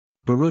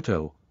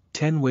Boruto,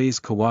 10 Ways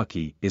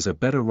Kawaki is a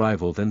better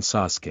rival than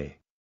Sasuke.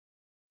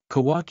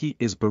 Kawaki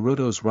is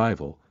Boruto's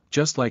rival,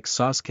 just like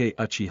Sasuke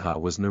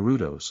Uchiha was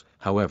Naruto's.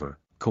 However,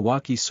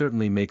 Kawaki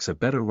certainly makes a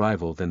better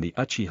rival than the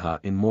Uchiha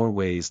in more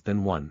ways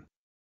than one.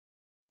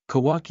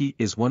 Kawaki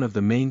is one of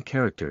the main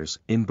characters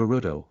in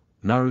Boruto,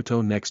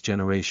 Naruto Next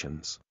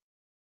Generations.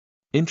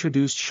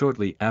 Introduced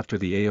shortly after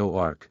the AO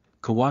arc,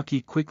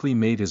 Kawaki quickly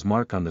made his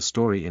mark on the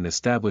story and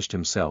established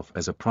himself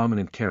as a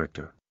prominent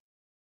character.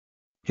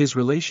 His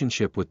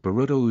relationship with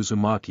Boruto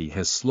Uzumaki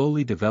has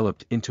slowly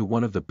developed into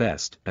one of the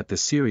best that the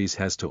series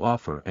has to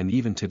offer, and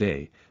even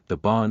today, the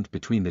bond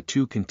between the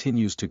two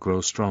continues to grow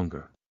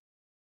stronger.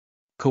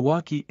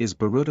 Kawaki is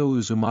Boruto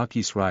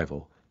Uzumaki's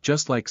rival,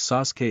 just like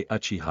Sasuke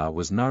Uchiha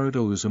was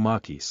Naruto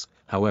Uzumaki's.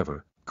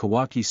 However,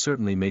 Kawaki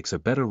certainly makes a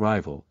better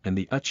rival and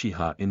the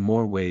Uchiha in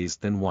more ways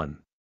than one.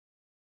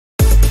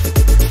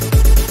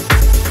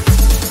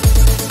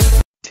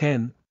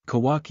 10.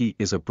 Kawaki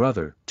is a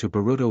brother to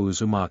Boruto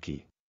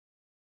Uzumaki.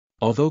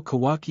 Although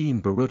Kawaki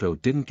and Boruto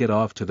didn't get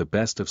off to the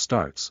best of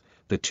starts,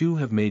 the two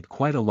have made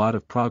quite a lot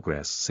of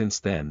progress since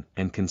then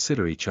and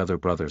consider each other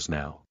brothers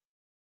now.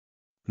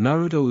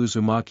 Naruto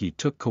Uzumaki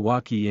took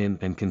Kawaki in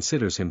and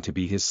considers him to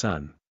be his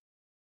son.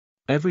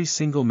 Every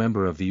single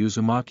member of the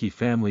Uzumaki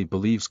family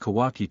believes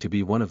Kawaki to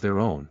be one of their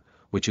own,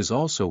 which is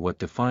also what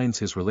defines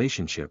his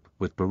relationship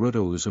with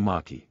Boruto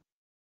Uzumaki.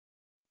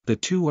 The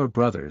two are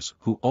brothers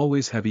who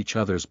always have each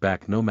other's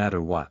back no matter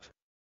what.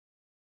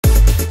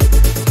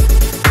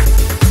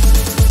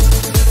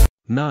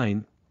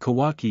 9.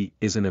 Kawaki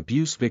is an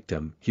abuse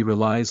victim. He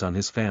relies on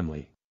his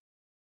family.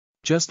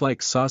 Just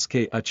like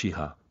Sasuke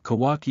Uchiha,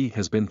 Kawaki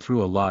has been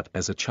through a lot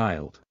as a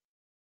child.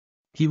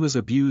 He was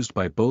abused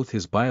by both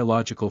his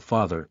biological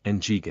father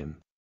and Jigen,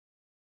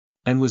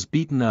 and was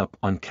beaten up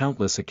on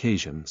countless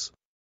occasions.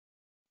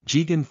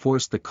 Jigen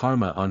forced the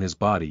karma on his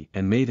body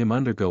and made him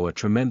undergo a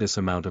tremendous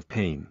amount of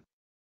pain.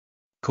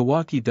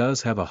 Kawaki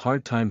does have a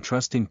hard time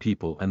trusting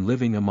people and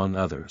living among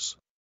others.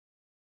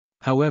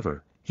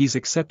 However, he's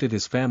accepted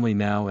his family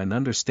now and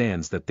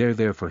understands that they're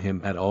there for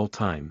him at all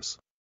times.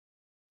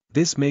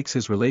 This makes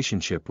his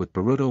relationship with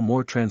Boruto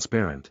more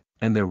transparent,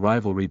 and their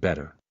rivalry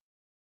better.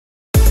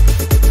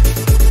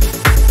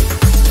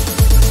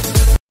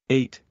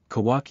 8.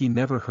 Kawaki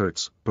never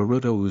hurts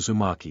Boruto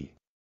Uzumaki.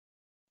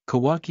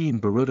 Kawaki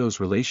and Boruto's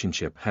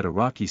relationship had a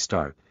rocky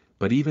start,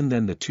 but even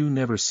then the two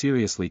never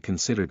seriously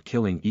considered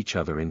killing each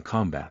other in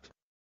combat.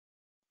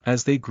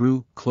 As they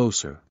grew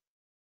closer,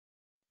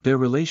 their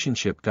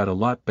relationship got a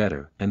lot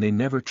better and they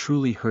never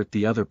truly hurt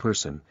the other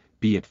person,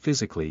 be it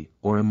physically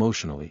or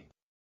emotionally.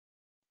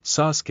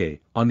 Sasuke,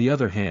 on the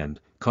other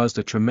hand, caused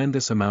a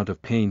tremendous amount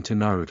of pain to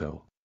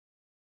Naruto.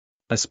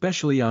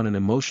 Especially on an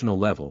emotional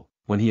level,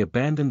 when he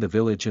abandoned the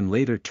village and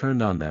later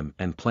turned on them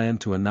and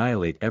planned to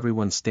annihilate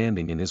everyone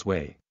standing in his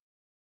way.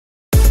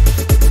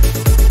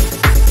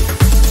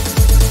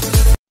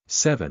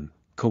 7.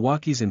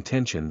 Kawaki's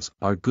intentions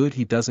are good.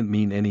 He doesn't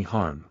mean any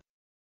harm.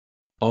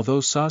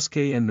 Although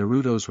Sasuke and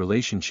Naruto's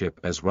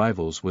relationship as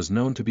rivals was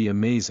known to be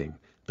amazing,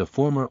 the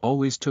former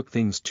always took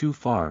things too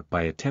far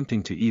by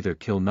attempting to either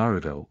kill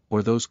Naruto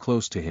or those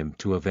close to him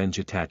to avenge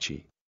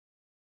Itachi.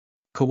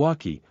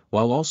 Kawaki,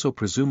 while also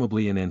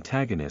presumably an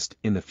antagonist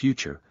in the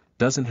future,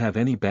 doesn't have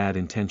any bad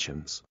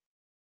intentions.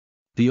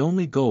 The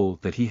only goal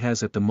that he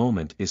has at the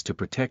moment is to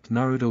protect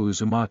Naruto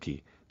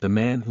Uzumaki, the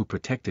man who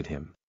protected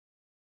him.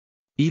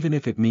 Even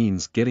if it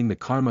means getting the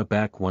karma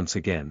back once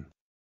again.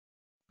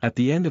 At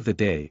the end of the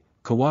day,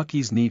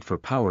 Kawaki's need for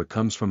power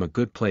comes from a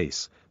good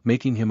place,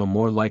 making him a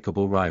more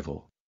likable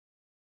rival.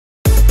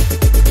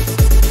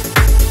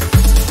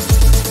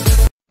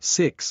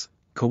 6.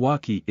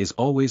 Kawaki is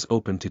always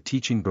open to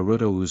teaching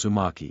Boruto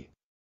Uzumaki.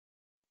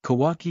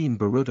 Kawaki and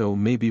Boruto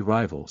may be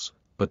rivals,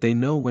 but they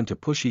know when to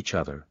push each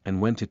other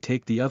and when to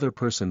take the other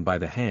person by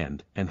the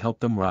hand and help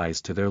them rise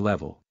to their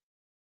level.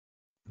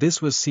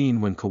 This was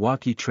seen when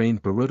Kawaki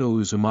trained Boruto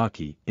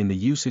Uzumaki in the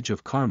usage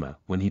of karma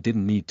when he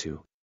didn't need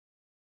to.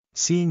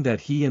 Seeing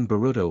that he and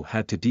Boruto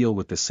had to deal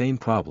with the same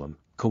problem,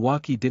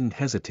 Kawaki didn't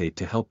hesitate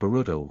to help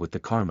Boruto with the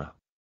karma.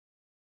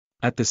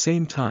 At the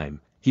same time,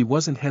 he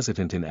wasn't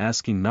hesitant in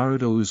asking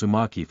Naruto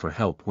Uzumaki for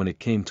help when it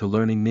came to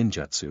learning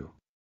ninjutsu.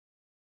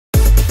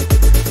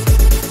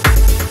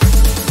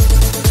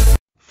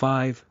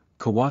 5.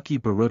 Kawaki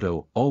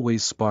Boruto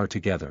always spar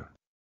together.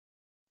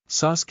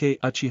 Sasuke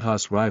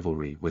Uchiha's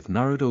rivalry with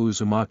Naruto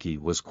Uzumaki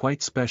was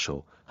quite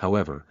special.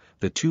 However,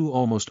 the two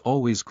almost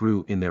always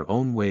grew in their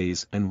own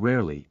ways and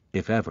rarely,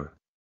 if ever,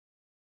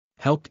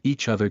 helped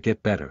each other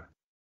get better.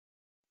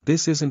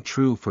 This isn't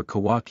true for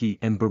Kawaki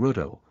and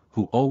Boruto,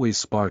 who always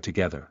spar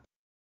together.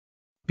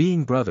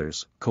 Being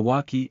brothers,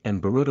 Kawaki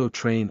and Boruto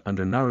train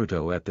under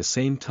Naruto at the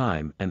same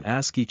time and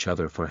ask each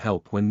other for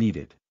help when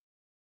needed.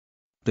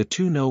 The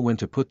two know when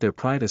to put their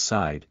pride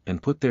aside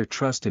and put their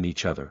trust in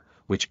each other,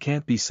 which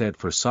can't be said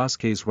for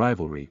Sasuke's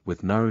rivalry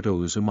with Naruto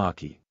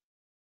Uzumaki.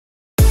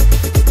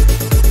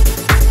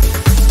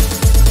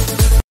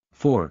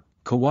 4.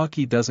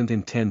 Kawaki doesn't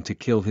intend to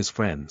kill his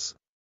friends.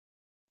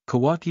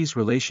 Kawaki's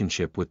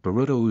relationship with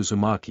Boruto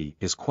Uzumaki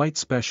is quite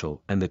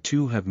special and the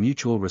two have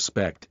mutual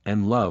respect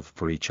and love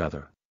for each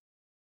other.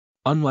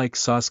 Unlike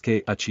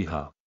Sasuke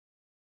Uchiha,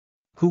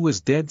 who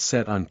was dead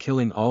set on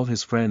killing all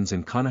his friends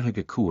in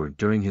Konohagakure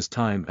during his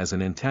time as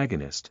an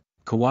antagonist,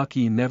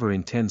 Kawaki never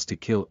intends to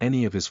kill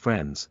any of his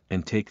friends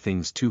and take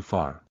things too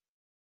far.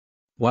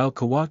 While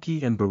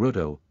Kawaki and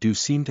Boruto do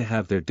seem to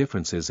have their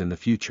differences in the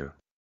future,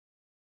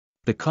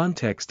 the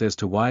context as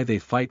to why they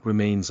fight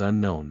remains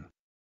unknown.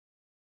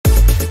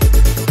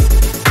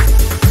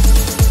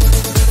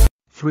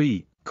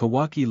 3.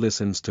 Kawaki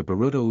listens to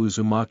Boruto.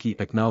 Uzumaki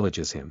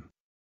acknowledges him.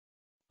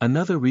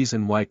 Another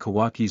reason why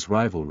Kawaki's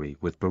rivalry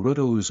with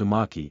Boruto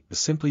Uzumaki is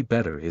simply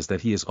better is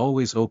that he is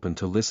always open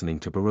to listening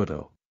to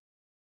Boruto.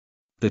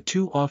 The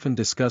two often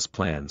discuss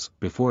plans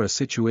before a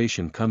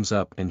situation comes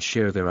up and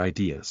share their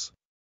ideas.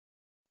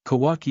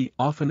 Kawaki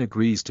often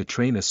agrees to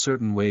train a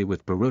certain way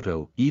with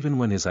Boruto even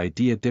when his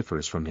idea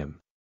differs from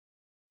him.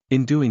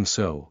 In doing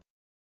so,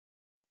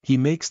 he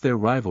makes their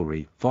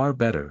rivalry far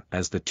better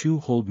as the two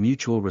hold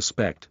mutual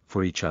respect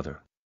for each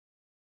other.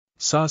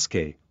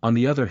 Sasuke, on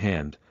the other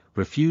hand,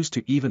 refused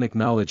to even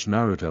acknowledge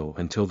Naruto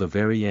until the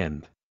very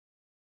end.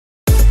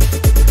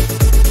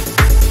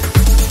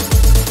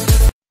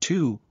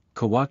 2.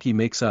 Kawaki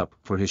makes up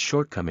for his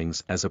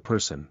shortcomings as a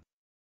person.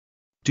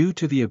 Due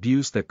to the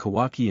abuse that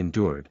Kawaki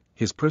endured,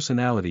 his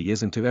personality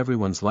isn't to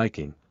everyone's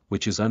liking,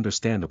 which is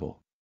understandable.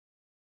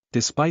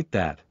 Despite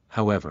that,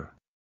 however,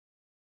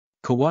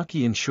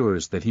 Kawaki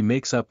ensures that he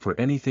makes up for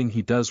anything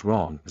he does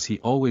wrong as he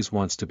always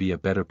wants to be a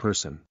better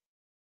person.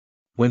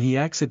 When he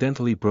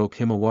accidentally broke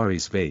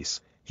Himawari's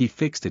vase, he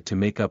fixed it to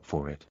make up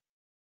for it.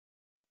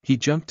 He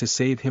jumped to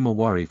save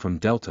Himawari from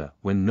Delta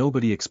when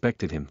nobody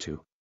expected him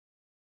to.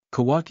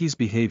 Kawaki's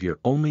behavior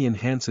only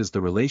enhances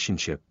the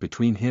relationship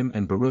between him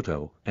and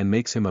Boruto and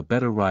makes him a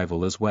better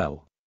rival as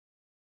well.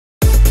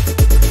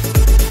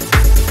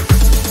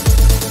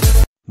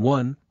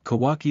 1.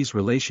 Kawaki's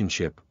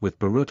relationship with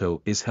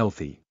Boruto is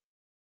healthy.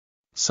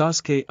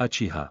 Sasuke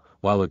Uchiha,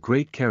 while a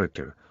great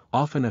character,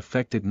 often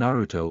affected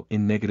Naruto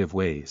in negative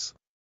ways.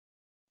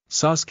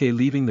 Sasuke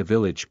leaving the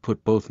village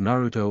put both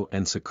Naruto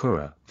and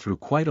Sakura through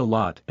quite a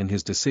lot and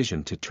his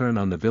decision to turn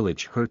on the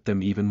village hurt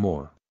them even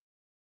more.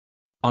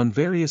 On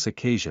various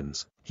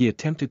occasions, he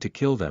attempted to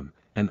kill them,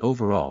 and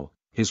overall,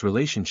 his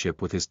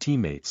relationship with his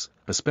teammates,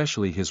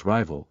 especially his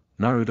rival,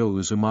 Naruto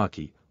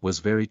Uzumaki, was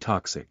very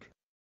toxic.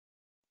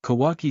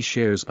 Kawaki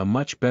shares a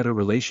much better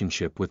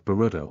relationship with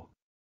Boruto.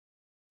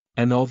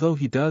 And although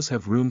he does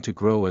have room to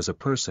grow as a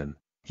person,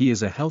 he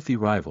is a healthy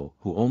rival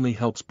who only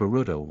helps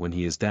Boruto when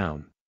he is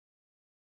down.